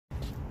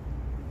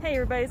Hey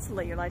everybody, it's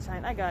Let Your Light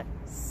Shine. I got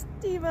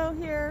Steve-O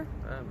here.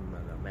 I'm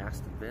a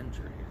masked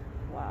avenger here.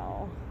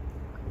 Wow.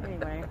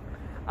 Anyway,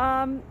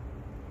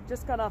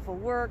 just got off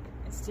of work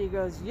and Steve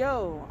goes,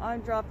 yo,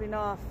 I'm dropping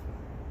off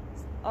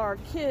our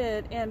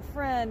kid and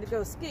friend to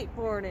go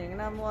skateboarding.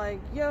 And I'm like,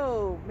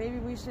 yo, maybe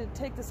we should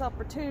take this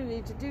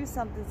opportunity to do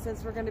something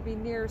since we're going to be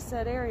near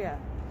said area.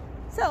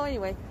 So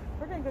anyway,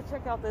 we're going to go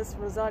check out this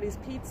Rosati's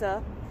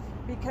Pizza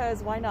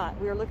because why not?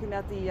 We were looking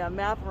at the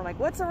map and we're like,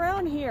 what's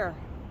around here?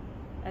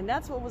 And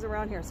that's what was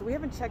around here. So we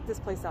haven't checked this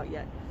place out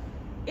yet.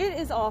 It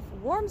is off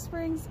Warm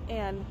Springs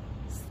and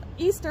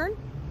Eastern,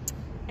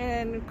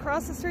 and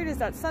across the street is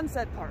that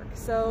Sunset Park.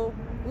 So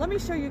let me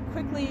show you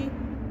quickly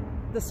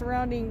the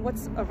surrounding,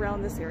 what's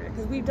around this area,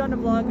 because we've done a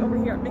vlog over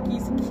here at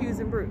Mickey's Q's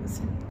and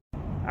Brews.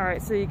 All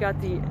right, so you got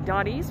the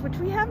Dottie's, which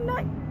we have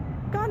not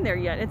gone there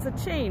yet. It's a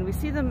chain, we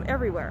see them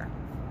everywhere.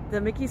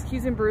 The Mickey's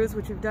Q's and Brews,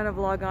 which we've done a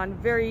vlog on,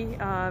 very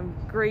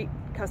great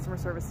customer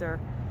service there.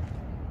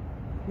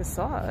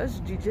 Massage,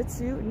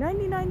 Jiu-Jitsu,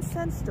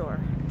 99-cent store,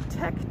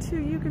 Tech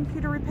 2U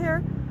computer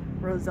repair,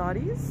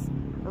 Rosati's,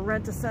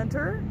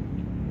 Rent-A-Center,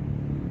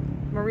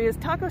 Maria's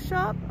Taco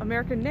Shop,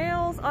 American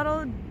Nails,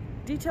 Auto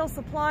Detail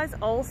Supplies,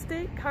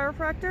 Allstate,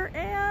 Chiropractor,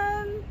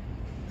 and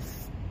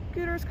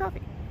Scooter's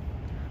Coffee.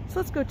 So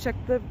let's go check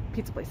the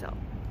pizza place out.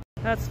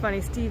 That's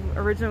funny, Steve,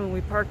 originally when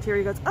we parked here,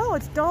 he goes, oh,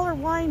 it's Dollar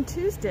Wine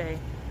Tuesday.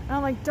 And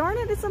I'm like, darn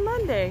it, it's a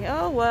Monday.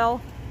 Oh,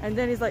 well. And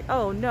then he's like,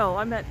 oh no,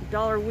 I meant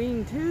Dollar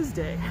Wing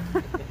Tuesday.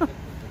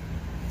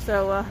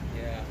 So,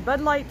 yeah. Bud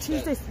Light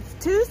Tuesday.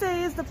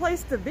 Tuesday is the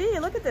place to be.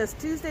 Look at this.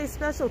 Tuesday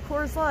special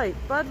Coors Light,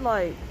 Bud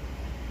Light.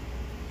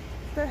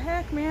 What the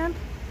heck, man?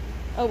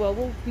 Oh well,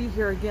 we'll be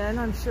here again,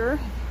 I'm sure.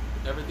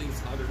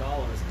 Everything's $100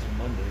 on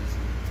Mondays.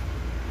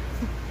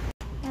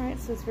 Alright,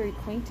 so it's very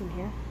quaint in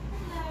here.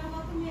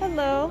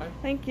 Hello. Hi.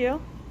 Thank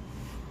you.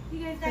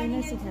 You guys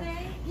dining in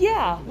today?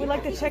 Yeah, we'd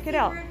like to check it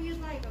out. Wherever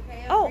you'd like,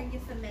 okay? I'll bring you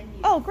some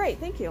menus. Oh, great,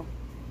 thank you.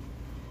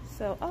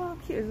 So, oh,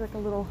 cute. There's like a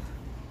little.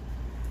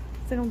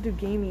 They don't do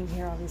gaming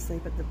here, obviously,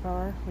 but the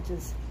bar, which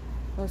is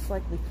most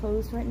likely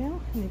closed right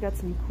now, and you got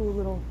some cool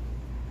little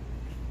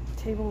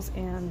tables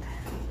and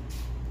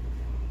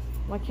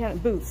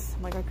booths.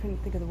 Like I couldn't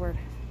think of the word.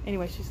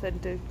 Anyway, she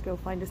said to go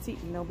find a seat,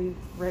 and they'll be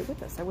right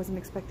with us. I wasn't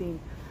expecting.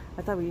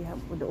 I thought we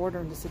would order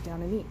and just sit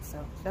down and eat.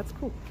 So that's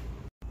cool.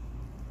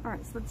 All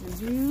right, so let's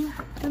review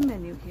the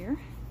menu here.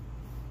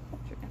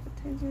 Your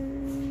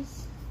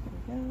appetizers.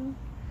 There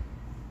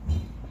we go.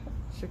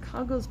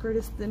 Chicago's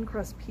greatest thin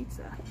crust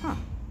pizza. Huh.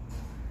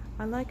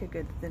 I like a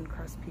good thin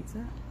crust pizza.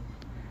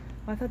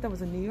 Well, I thought that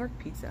was a New York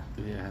pizza.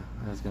 Yeah,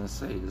 I was gonna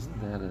say,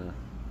 isn't that a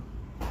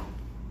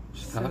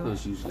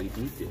Chicago's usually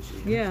beef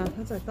dishes? Yeah,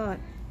 that's what I thought.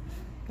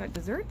 Got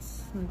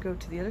desserts. And go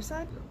to the other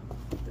side.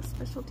 The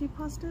specialty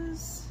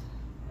pastas.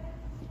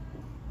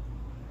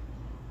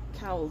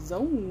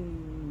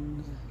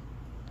 Calzones.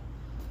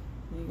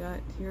 You got,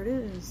 here it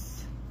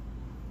is.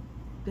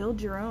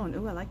 Build your own.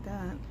 Oh, I like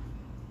that.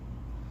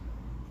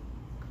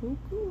 Cool,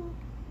 cool.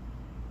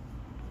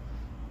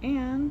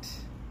 And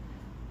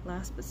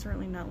last but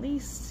certainly not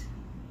least,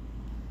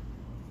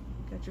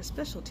 got your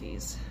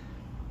specialties.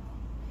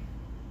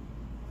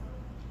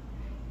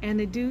 And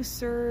they do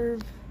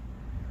serve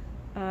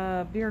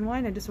beer and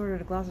wine. I just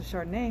ordered a glass of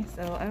Chardonnay,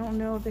 so I don't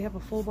know if they have a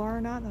full bar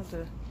or not. I'll have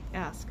to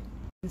ask.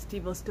 And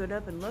Steve-O stood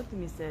up and looked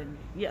and he said,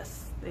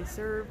 yes, they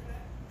serve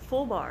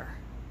full bar.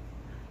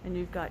 And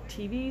you've got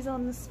TVs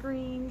on the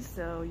screen,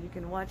 so you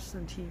can watch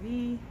some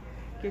TV,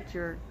 get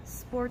your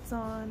sports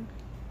on.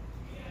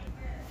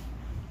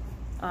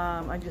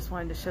 I just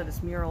wanted to show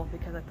this mural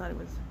because I thought it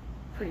was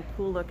pretty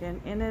cool looking.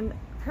 And then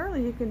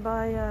apparently you can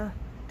buy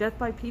Death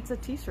by Pizza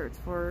t-shirts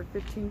for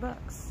 15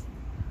 bucks.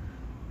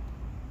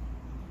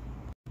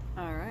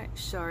 All right,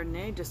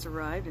 Chardonnay just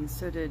arrived, and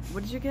so did,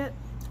 what did you get?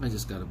 I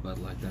just got a Bud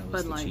Light. That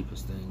was the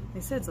cheapest thing.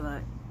 They said it's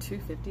about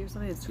 $2.50 or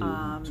something. It's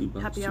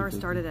 $2, happy hour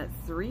started at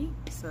 3,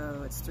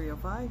 so it's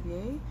 $3.05.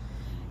 Yay!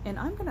 And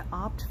I'm gonna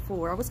opt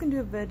for. I was gonna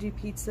do a veggie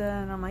pizza,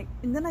 and I'm like,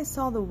 and then I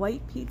saw the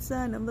white pizza,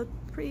 and it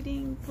looked pretty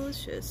dang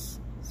delicious.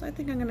 So I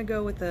think I'm gonna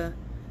go with the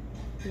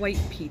white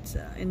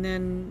pizza. And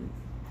then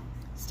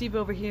Steve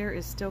over here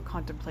is still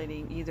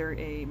contemplating either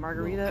a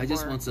margarita. Well, I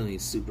just want something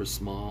super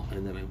small,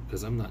 and then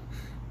because I'm not.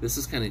 This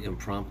is kind of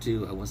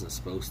impromptu. I wasn't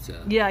supposed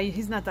to. Yeah,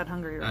 he's not that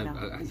hungry right now.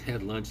 I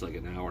had lunch like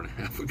an hour and a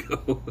half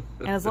ago.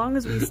 And as long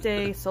as we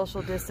stay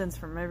social distance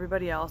from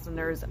everybody else, and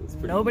there's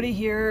nobody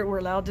here, we're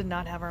allowed to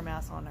not have our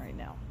masks on right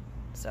now.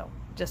 So,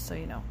 just so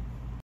you know.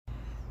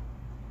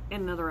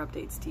 And another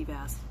update, Steve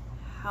asked,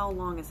 how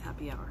long is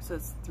happy hour? So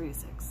it's 3 to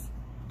 6,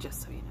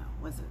 just so you know.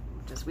 Was it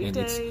just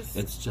weekdays?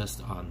 And it's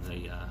just on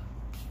the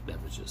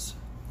beverages.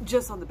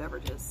 Just on the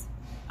beverages.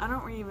 I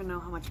don't really even know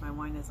how much my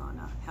wine is on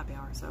happy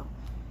hour, so,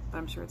 but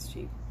I'm sure it's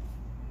cheap.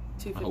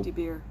 $2.50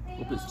 beer.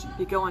 Hope it's cheap.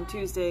 You go on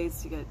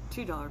Tuesdays, you get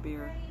 $2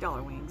 beer,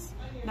 $1 wings,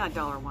 not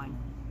 $1 wine.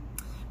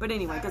 But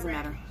anyway, it doesn't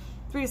matter.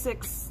 3 to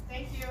 6.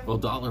 Well,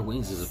 $1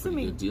 wings is a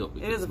pretty good deal.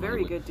 It is a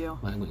very good deal.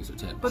 My wings are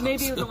 10 bucks. But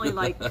maybe it was only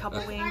like a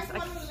couple wings.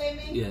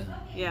 Yeah.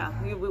 Yeah,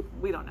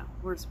 we don't know.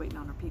 We're just waiting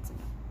on our pizza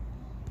now.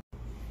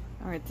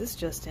 All right, this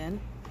just in.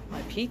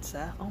 My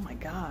pizza. Oh my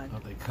God. Oh,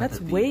 they cut that's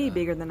it way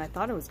bigger than I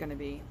thought it was going to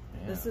be.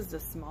 Yeah. This is the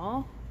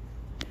small.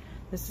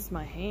 This is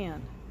my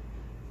hand.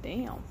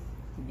 Damn.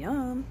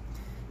 Yum.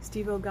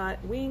 Steve-O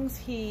got wings.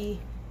 He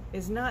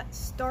is not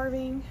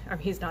starving. I mean,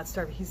 he's not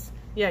starving. He's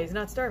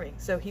not starving.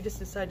 So he just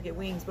decided to get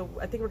wings. But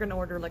I think we're going to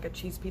order like a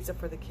cheese pizza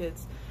for the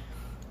kids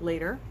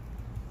later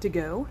to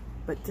go.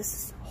 But this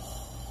is,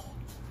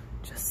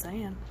 just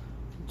saying.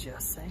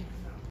 Just saying.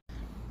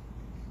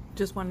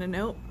 Just wanted to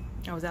note,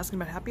 I was asking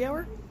about happy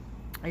hour.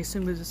 I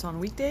assumed it was just on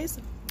weekdays.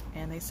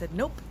 And they said,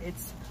 nope,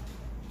 it's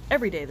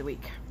every day of the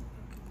week.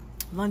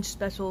 Lunch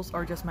specials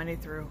are just Monday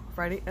through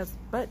Friday.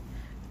 But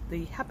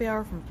the happy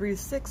hour from 3 to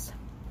 6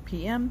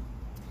 p.m.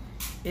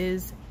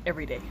 is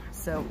every day.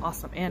 So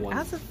awesome. And One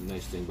as of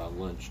nice thing about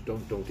lunch,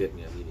 don't get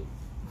me. I'm eating.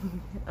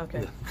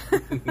 okay.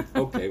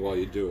 Okay, while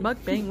you do it.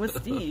 Mukbang with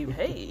Steve.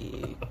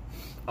 Hey.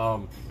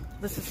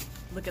 This is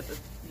look at the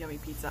yummy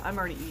pizza. I'm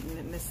already eating it,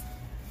 and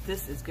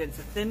this is good. It's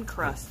a thin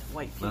crust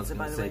white pizza,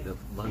 by the way. The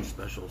lunch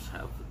specials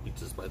have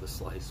pizzas by the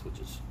slice, which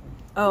is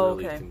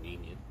really okay.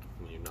 convenient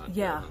when you're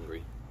not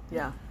hungry.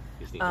 Yeah.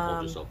 You just need to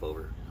hold yourself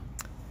over.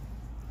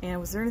 And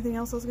was there anything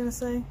else I was gonna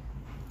say?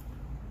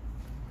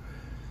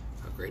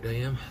 How great I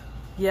am.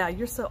 Yeah,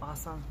 you're so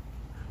awesome.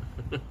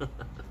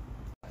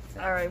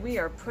 All right, we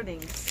are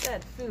putting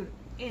said food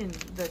in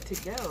the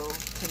to-go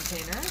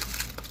container.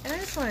 And I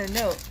just want to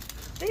note,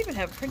 they even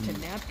have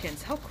printed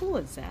napkins. How cool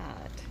is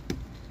that?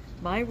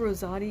 My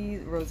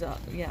Rosati,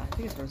 yeah, I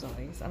think it's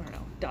Rosati's, I don't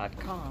know,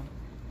 .com.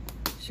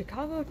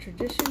 Chicago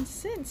tradition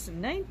since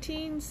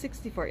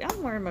 1964.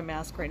 I'm wearing my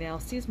mask right now.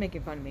 Steve's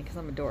making fun of me because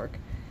I'm a dork.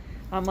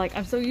 I'm like,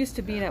 I'm so used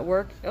to being at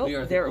work. Oh,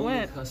 there it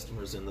went.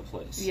 Customers in the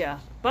place. Yeah.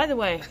 By the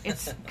way,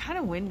 it's kind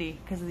of windy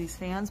because of these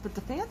fans, but the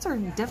fans are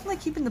definitely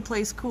keeping the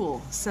place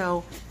cool.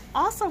 So,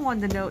 also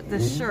wanted to note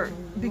this shirt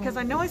because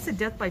I know I said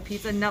death by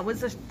pizza, and that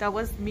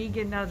was me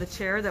getting out of the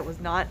chair. That was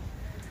not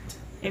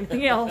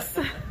anything else.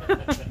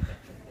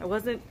 I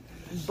wasn't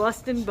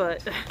busting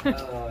butt.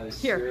 Here.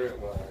 Sure it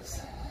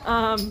was.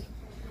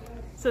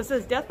 So it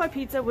says death by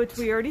pizza, which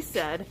we already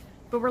said,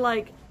 but we're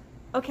like,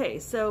 okay,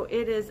 so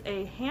it is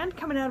a hand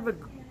coming out of a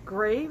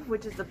grave,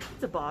 which is a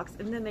pizza box,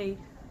 and then a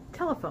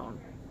telephone.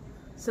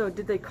 So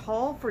did they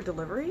call for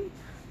delivery?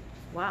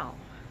 Wow.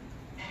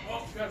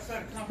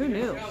 Who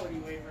knew?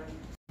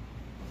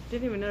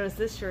 Didn't even notice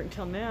this shirt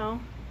until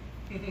now.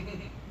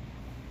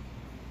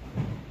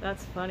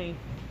 That's funny.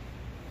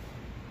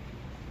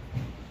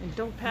 And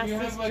don't pass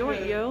this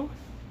joint, yo.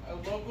 A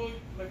local,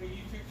 like a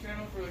YouTube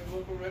channel for like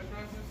local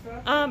restaurants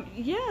and stuff?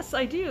 Yes,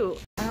 I do.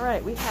 All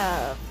right, we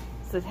have,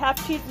 so it's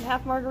half cheese and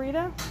half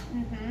margarita.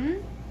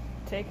 Mm-hmm.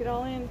 Take it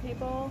all in,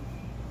 people.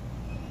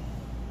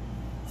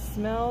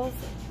 Smells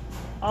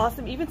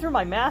awesome. Even through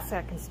my mask,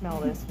 I can smell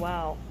this.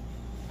 Wow.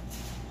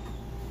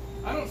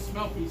 I don't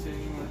smell pizza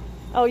anymore.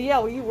 Oh yeah,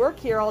 well you work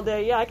here all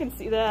day. Yeah, I can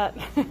see that.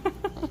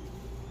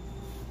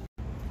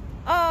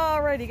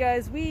 Alrighty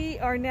guys, we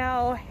are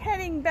now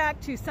heading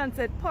back to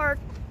Sunset Park.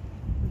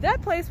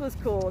 That place was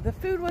cool. The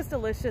food was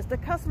delicious. The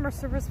customer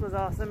service was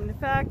awesome. In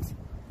fact,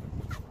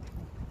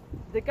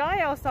 the guy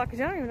I was talking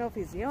to, I don't even know if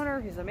he's the owner,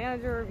 he's the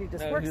manager, he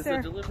just works there.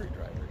 He's a delivery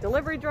driver.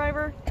 Delivery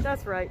driver?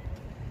 That's right.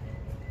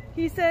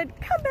 He said,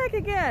 come back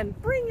again.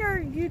 Bring your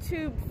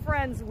YouTube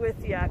friends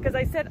with you. Because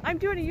I said, I'm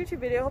doing a YouTube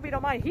video. Hope you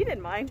don't mind. He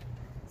didn't mind.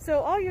 So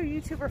all your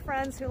YouTuber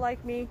friends who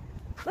like me,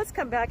 let's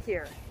come back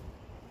here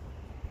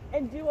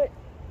and do it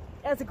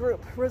as a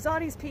group.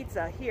 Rosati's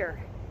Pizza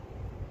here.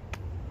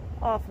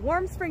 Off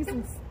Warm Springs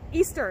and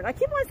Eastern. I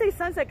keep wanting to say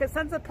Sunset because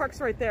Sunset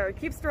Park's right there. It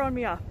keeps throwing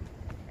me off.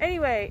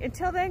 Anyway,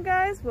 until then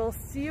guys, we'll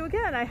see you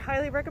again. I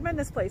highly recommend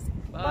this place.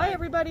 Bye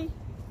everybody.